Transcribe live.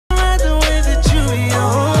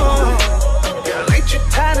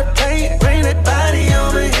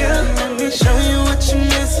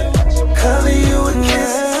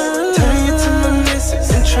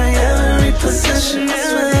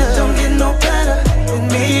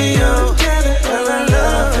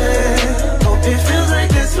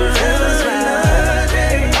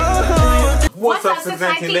up,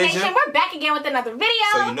 619 Nation? We're back again with another video.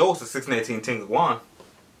 So you know it's a 619 Tingle One.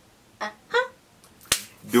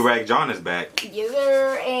 Durag John is back.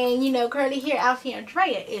 YERRR, and you know, curly hair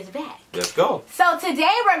Andrea is back. Let's go. So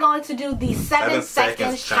today we're going to do the 7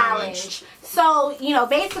 seconds challenge. So, you know,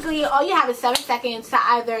 basically all you have is 7 seconds to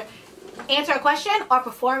either answer a question or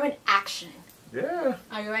perform an action. Yeah.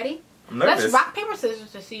 Are you ready? I'm nervous. Let's rock, paper,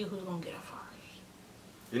 scissors to see who's going to get it first.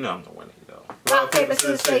 You know I'm the winner, though. Rock, paper,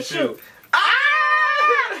 scissors, say shoot. Ah!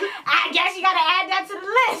 I guess you got to add that to the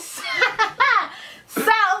list.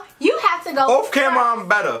 So, you have to go off camera, I'm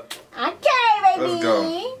better. Okay, baby. Let's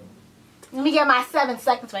go. Let me get my 7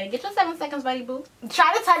 seconds ready. Get your 7 seconds ready, boo.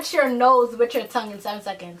 Try to touch your nose with your tongue in 7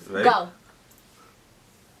 seconds. Ready? Go.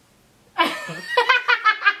 Am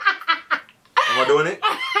I doing it?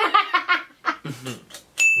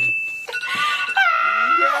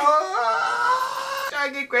 Try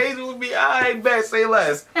to get crazy with me. I bet. Say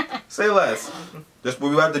less. Say less. That's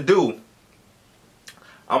what we have to do.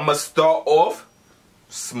 I'm going to start off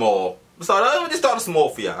small. Let me just start small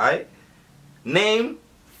for you, alright? Name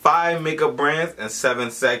 5 makeup brands in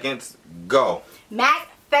 7 seconds. Go. MAC,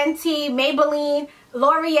 Fenty, Maybelline,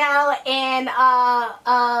 L'Oreal, and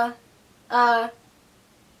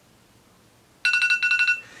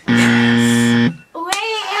Yes. Wait,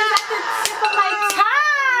 it's at the tip of my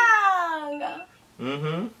tongue.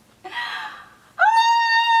 Mm-hmm.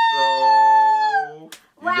 Oh!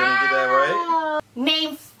 So you gonna get that right?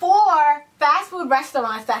 Name 4 fast food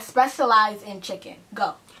restaurants that specialize in chicken.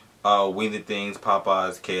 Go. Weenie Things,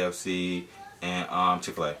 Popeyes, KFC, and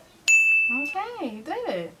Chick-fil-A. Okay, you did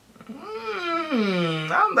it.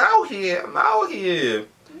 I'm out here. I'm out here.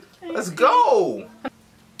 Okay. Let's go.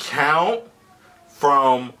 Count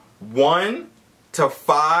from 1 to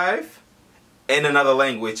 5 in another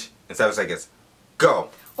language in 7 seconds. Go.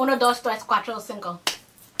 1, 2, 3, 4, 5.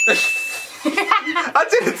 I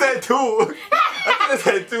didn't say 2. I didn't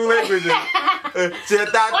say 2 languages.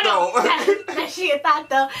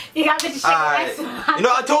 You got me to shake right. You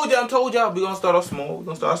know, I told y'all we're gonna start off small.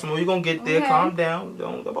 You're gonna get there. Okay. Calm down.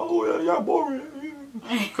 Don't y'all boring.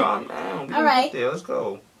 Calm down. Alright. Let's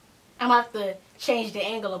go. I'm gonna have to change the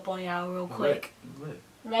angle up on y'all real quick.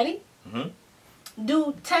 Ready?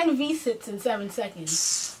 Do 10 V-sits in 7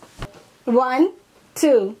 seconds. 1,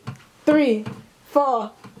 2, 3,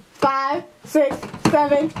 4, 5, 6,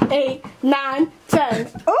 7, 8, 9, 10.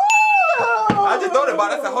 Ooh! I just thought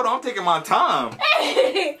about it. I said, hold on, I'm taking my time.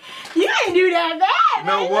 You didn't do that bad. You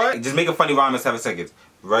know what? Just make a funny rhyme in 7 seconds.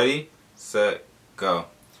 Ready, set, go.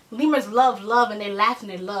 Lemurs love love and they laugh and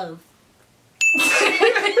they love. Is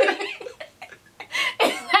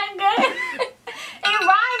that good? It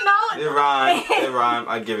rhymed though. It rhymed. It rhymed.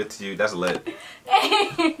 I give it to you. That's lit.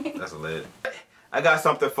 That's lit. I got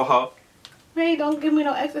something for her. Hey, don't give me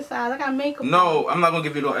no exercise. I got makeup. No, I'm not gonna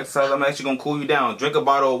give you no exercise. I'm actually gonna cool you down. Drink a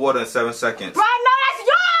bottle of water in 7 seconds. Bro, no, that's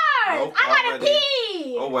yours. Nope, I gotta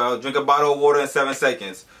pee. Oh well, drink a bottle of water in 7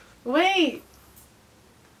 seconds. Wait.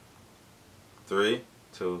 3,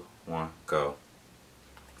 2, 1, go.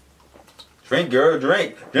 Drink, girl,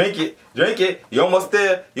 drink. Drink it. Drink it. You almost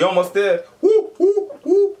there. You almost there. Woo, woo,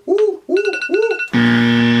 woo, woo, woo, woo.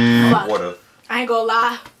 Water. I ain't gonna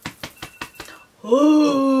lie.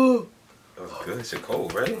 Ooh. That was good. Shit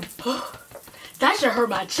cold, ready? That should hurt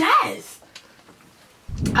my chest.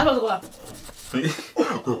 I'm supposed to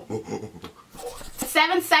go.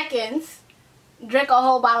 7 seconds. Drink a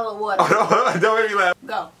whole bottle of water. Oh, no, don't make me laugh.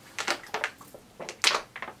 Go.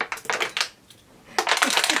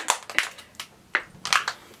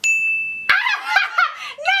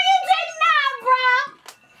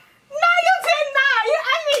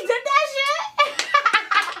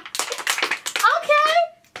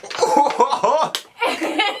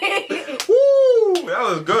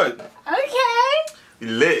 Good. Okay.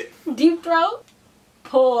 Lit. Deep throat.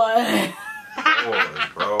 Pour. Pour,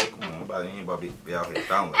 bro. Come on, nobody ain't about to be out here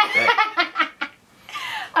sounding like that.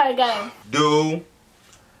 Alright, go. Do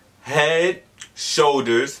head,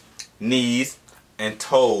 shoulders, knees, and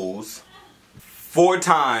toes 4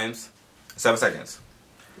 times in 7 seconds.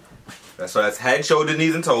 So that's head, shoulder,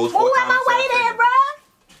 knees, and toes 4 times. Ooh, am I waiting, bro?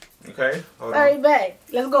 Okay. Hold on. Alright, back.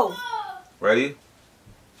 Let's go. Ready?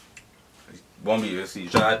 Won't be. Let's see.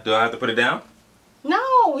 Do I have to put it down?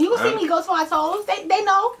 No, you can see me go to my toes. They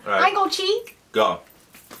know. Right. I ain't gonna cheat. Go.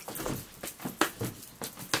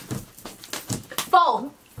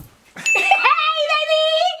 4. Hey, baby!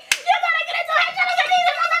 You gotta get into it.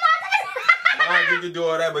 Why did you do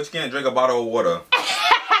all that, but you can't drink a bottle of water?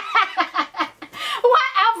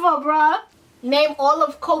 Whatever, bruh. Name all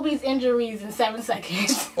of Kobe's injuries in 7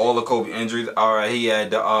 seconds. All of Kobe's injuries. All right, he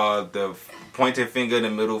had the pointer finger,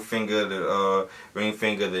 the middle finger, the ring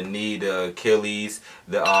finger, the knee, the Achilles,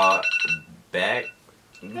 the back.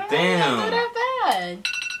 Damn. Not that bad.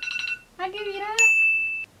 I give you that.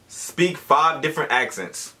 Speak 5 different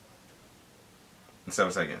accents in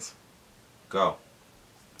 7 seconds. Go.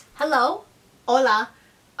 Hello. Hola.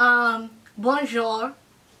 Bonjour.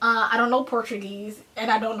 I don't know Portuguese, and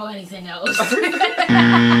I don't know anything else.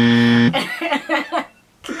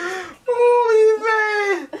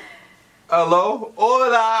 Hello?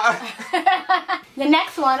 Hola! The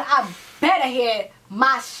next one, I better hear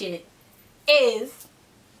my shit, is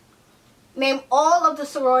name all of the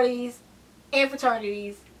sororities and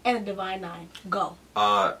fraternities and the Divine Nine. Go.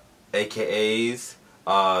 AKAs,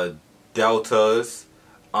 Deltas,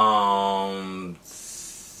 I'm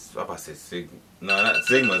about to say no, not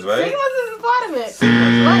Sigmas, right? Sigmas is a part of it.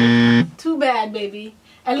 Sigmas, right? Too bad, baby.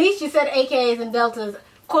 At least you said AKAs and Deltas.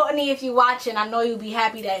 Courtney, if you're watching, I know you'll be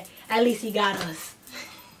happy that at least he got us.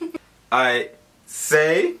 Alright,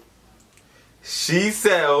 say she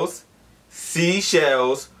sells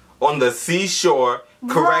seashells on the seashore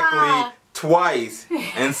correctly twice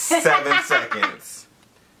in 7 seconds.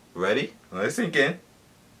 Ready? Let's sink in.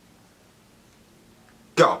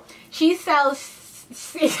 Go. She sells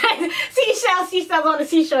seashells on the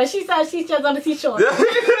seashore. She sells seashells on the seashore.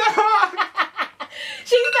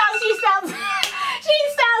 She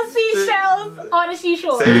sells seashells on the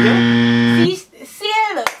seashore. Say it again.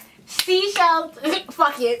 Seashells.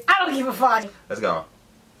 Fuck it. I don't give a fuck. Let's go.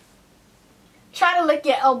 Try to lick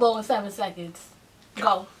your elbow in 7 seconds.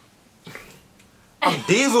 Go. I'm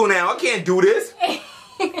Diesel now. I can't do this.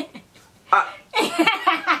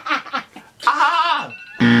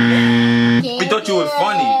 We thought you was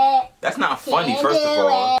funny. That's not funny, first of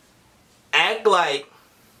all. Act like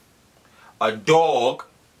a dog,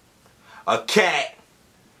 a cat,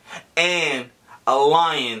 and a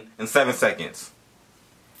lion in 7 seconds.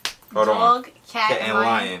 Hold on. Dog, cat, and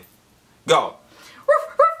lion. Go.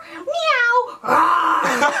 Meow.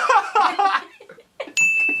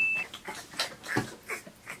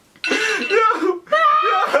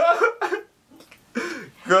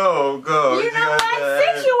 Go. You know what?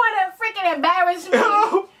 Since you want to freaking embarrass me,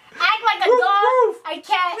 act like a dog, a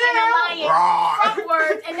cat, and a lion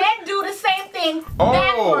frontwards, and then do the same thing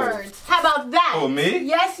backwards. How about that? Oh, me?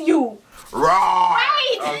 Yes, you.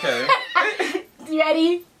 Right. Okay. You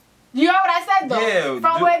ready? You heard what I said though? Yeah.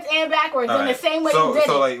 Frontwards and backwards in the same way you did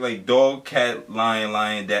so it. like dog, cat,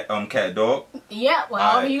 lion, cat, dog. Yeah. Well,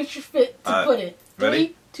 however you should fit to put it.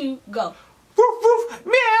 Ready? 3, 2, go. Woof woof,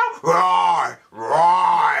 meow, roar,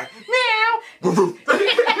 roar, meow. Woof woof.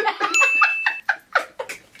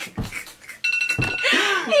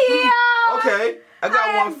 Okay, I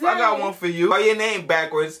got one for you. Spell your name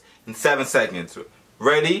backwards in 7 seconds.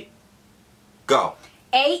 Ready? Go.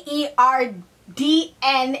 AERDNAS.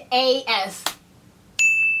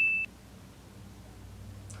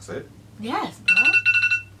 That's it? Yes, bro.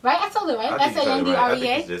 Right? I told it right. That's ANDREA. I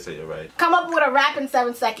think you did say it right. Come up with a rap in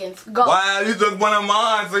 7 seconds. Go. Wow, you took one of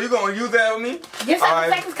mine, so you gonna use that with me? Give 7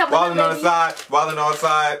 seconds coming up, baby. Wildin' on the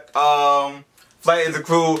side. Flight is a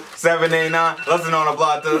crew, 789. Listen on the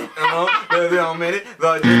block, you know, there's no minute.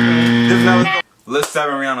 List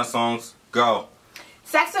 7 Rihanna songs. Go.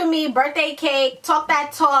 Sex with Me, Birthday Cake, Talk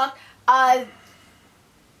That Talk,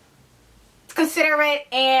 Consider It,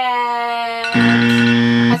 and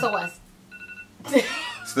SOS.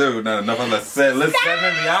 Still not enough of the set. List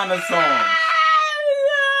 7 Rihanna songs.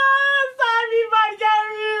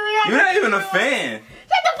 You're not even a fan.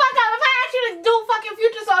 Shut the fuck up. If I asked you to do fucking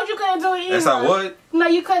Future songs, you couldn't do it either. Yes, I would. No,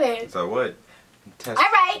 you couldn't. Yes, I would.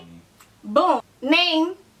 Alright. Boom.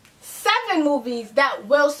 Name 7 movies that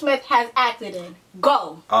Will Smith has acted in.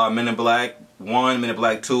 Go. Men in Black 1, Men in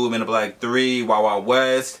Black 2, Men in Black 3, Wild Wild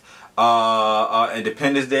West,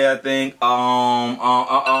 Independence Day, I think.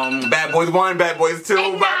 Bad Boys 1, Bad Boys 2.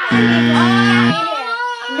 Now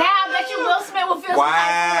that you Will Smith will feel some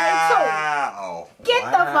type of way too. Get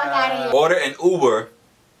the fuck out of here. Order an Uber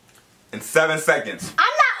in 7 seconds. I'm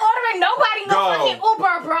not ordering nobody no fucking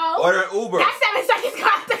Uber, bro. Order an Uber. That 7 seconds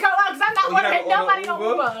got to go out because I'm not ordering nobody no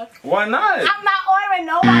Uber. Why not? I'm not ordering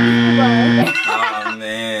nobody Uber. Oh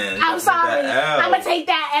man. I'm sorry. I'm gonna take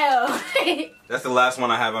that L. That's the last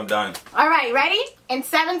one I have. I'm done. Alright, ready? In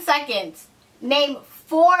 7 seconds, name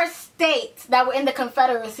 4 states that were in the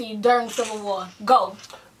Confederacy during Civil War. Go.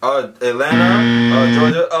 Atlanta,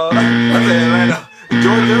 Georgia, I said Atlanta.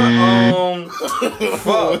 Georgia,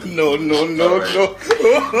 fuck. No.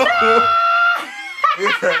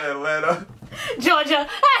 You said Atlanta. Georgia.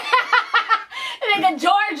 nigga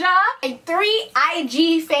Georgia. And 3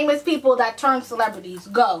 IG famous people that turned celebrities.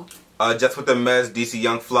 Go. Just with the Mess, DC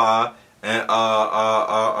Young Fly, and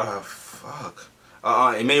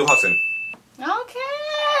Emmanuel Hudson.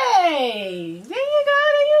 Okay. There you go.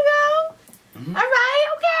 All right.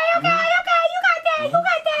 Okay. You got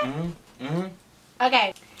that.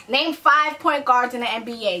 Okay. Name 5 point guards in the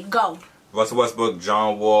NBA. Go. Russell Westbrook,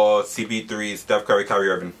 John Wall, CP3, Steph Curry, Kyrie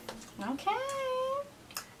Irving. Okay.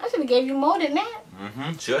 I should have gave you more than that.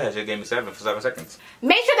 Sure, I should gave me 7 for 7 seconds.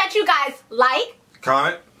 Make sure that you guys like,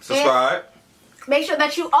 comment, subscribe. Make sure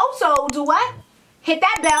that you also do what? Hit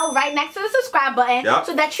that bell right next to the subscribe button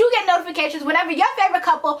so that you get notifications whenever your favorite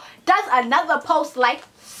couple does another post like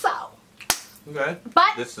so. Okay.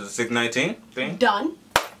 But this is a 619 thing. Done.